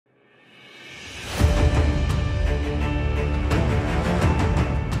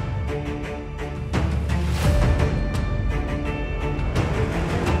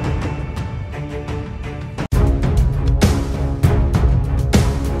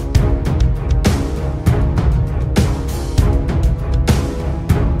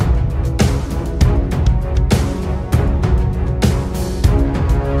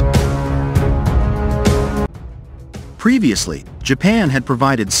Previously, Japan had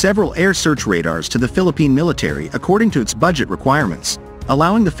provided several air search radars to the Philippine military according to its budget requirements,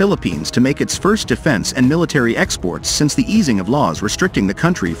 allowing the Philippines to make its first defense and military exports since the easing of laws restricting the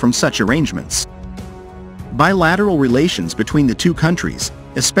country from such arrangements. Bilateral relations between the two countries,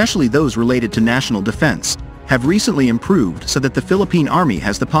 especially those related to national defense, have recently improved so that the Philippine Army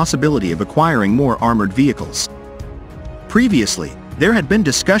has the possibility of acquiring more armored vehicles. Previously, there had been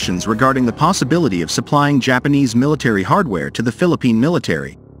discussions regarding the possibility of supplying Japanese military hardware to the Philippine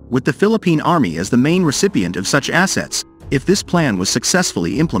military, with the Philippine Army as the main recipient of such assets, if this plan was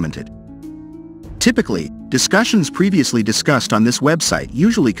successfully implemented. Typically, discussions previously discussed on this website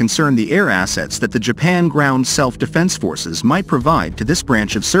usually concern the air assets that the Japan Ground Self-Defense Forces might provide to this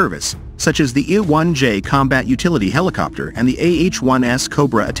branch of service, such as the I-1J Combat Utility Helicopter and the AH-1S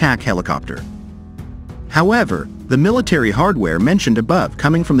Cobra Attack Helicopter. However, the military hardware mentioned above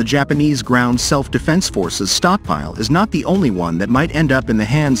coming from the Japanese Ground Self-Defense Forces stockpile is not the only one that might end up in the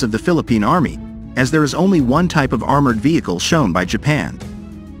hands of the Philippine Army, as there is only one type of armored vehicle shown by Japan.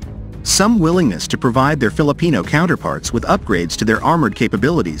 Some willingness to provide their Filipino counterparts with upgrades to their armored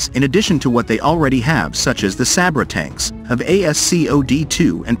capabilities in addition to what they already have, such as the Sabra tanks of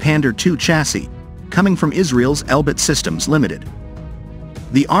ASCOD-2 and Panzer-2 chassis, coming from Israel's Elbit Systems Limited.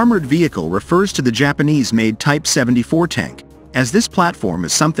 The armored vehicle refers to the Japanese-made Type 74 tank, as this platform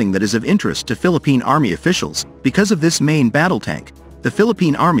is something that is of interest to Philippine Army officials. Because of this main battle tank, the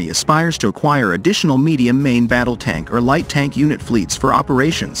Philippine Army aspires to acquire additional medium main battle tank or light tank unit fleets for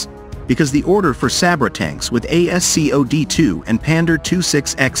operations, because the order for Sabra tanks with ASCOD-2 and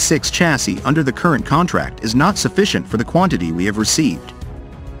Panzer-26X6 chassis under the current contract is not sufficient for the quantity we have received.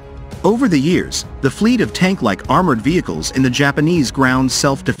 Over the years, the fleet of tank-like armored vehicles in the Japanese Ground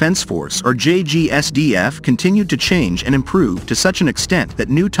Self-Defense Force or JGSDF continued to change and improve to such an extent that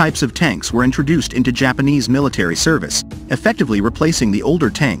new types of tanks were introduced into Japanese military service, effectively replacing the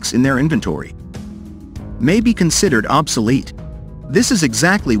older tanks in their inventory. May be considered obsolete. This is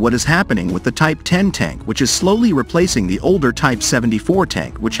exactly what is happening with the Type 10 tank, which is slowly replacing the older Type 74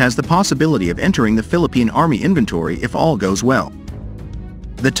 tank, which has the possibility of entering the Philippine Army inventory if all goes well.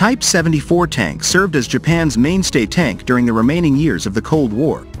 The Type 74 tank served as Japan's mainstay tank during the remaining years of the Cold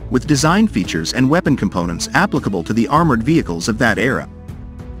War, with design features and weapon components applicable to the armored vehicles of that era.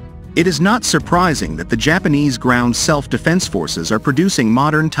 It is not surprising that the Japanese Ground Self-Defense Forces are producing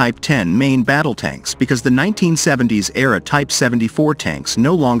modern Type 10 main battle tanks because the 1970s-era Type 74 tanks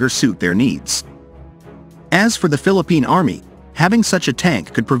no longer suit their needs. As for the Philippine Army, having such a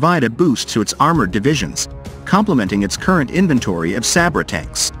tank could provide a boost to its armored divisions, complementing its current inventory of Sabra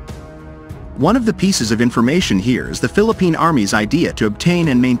tanks. One of the pieces of information here is the Philippine Army's idea to obtain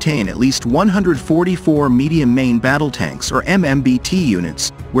and maintain at least 144 medium main battle tanks or MMBT units,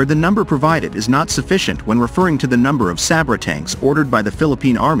 where the number provided is not sufficient when referring to the number of Sabra tanks ordered by the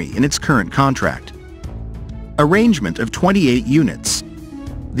Philippine Army in its current contract. Arrangement of 28 units.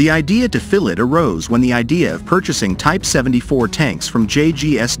 The idea to fill it arose when the idea of purchasing Type 74 tanks from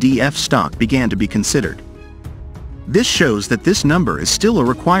JGSDF stock began to be considered. This shows that this number is still a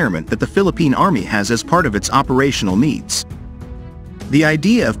requirement that the Philippine Army has as part of its operational needs. The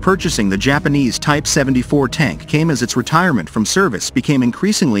idea of purchasing the Japanese Type 74 tank came as its retirement from service became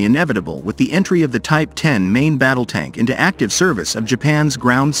increasingly inevitable with the entry of the Type 10 main battle tank into active service of Japan's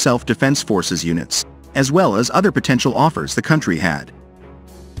Ground Self-Defense Forces units, as well as other potential offers the country had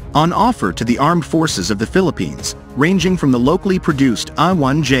on offer to the armed forces of the Philippines, ranging from the locally produced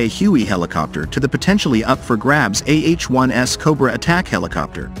I-1J Huey helicopter to the potentially up for grabs AH-1S Cobra Attack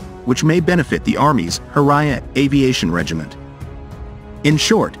helicopter, which may benefit the Army's Haraya Aviation Regiment. In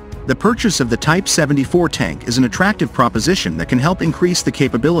short, the purchase of the Type 74 tank is an attractive proposition that can help increase the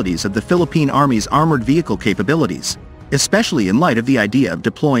capabilities of the Philippine Army's armored vehicle capabilities, especially in light of the idea of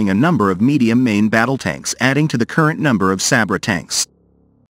deploying a number of medium main battle tanks adding to the current number of Sabra tanks.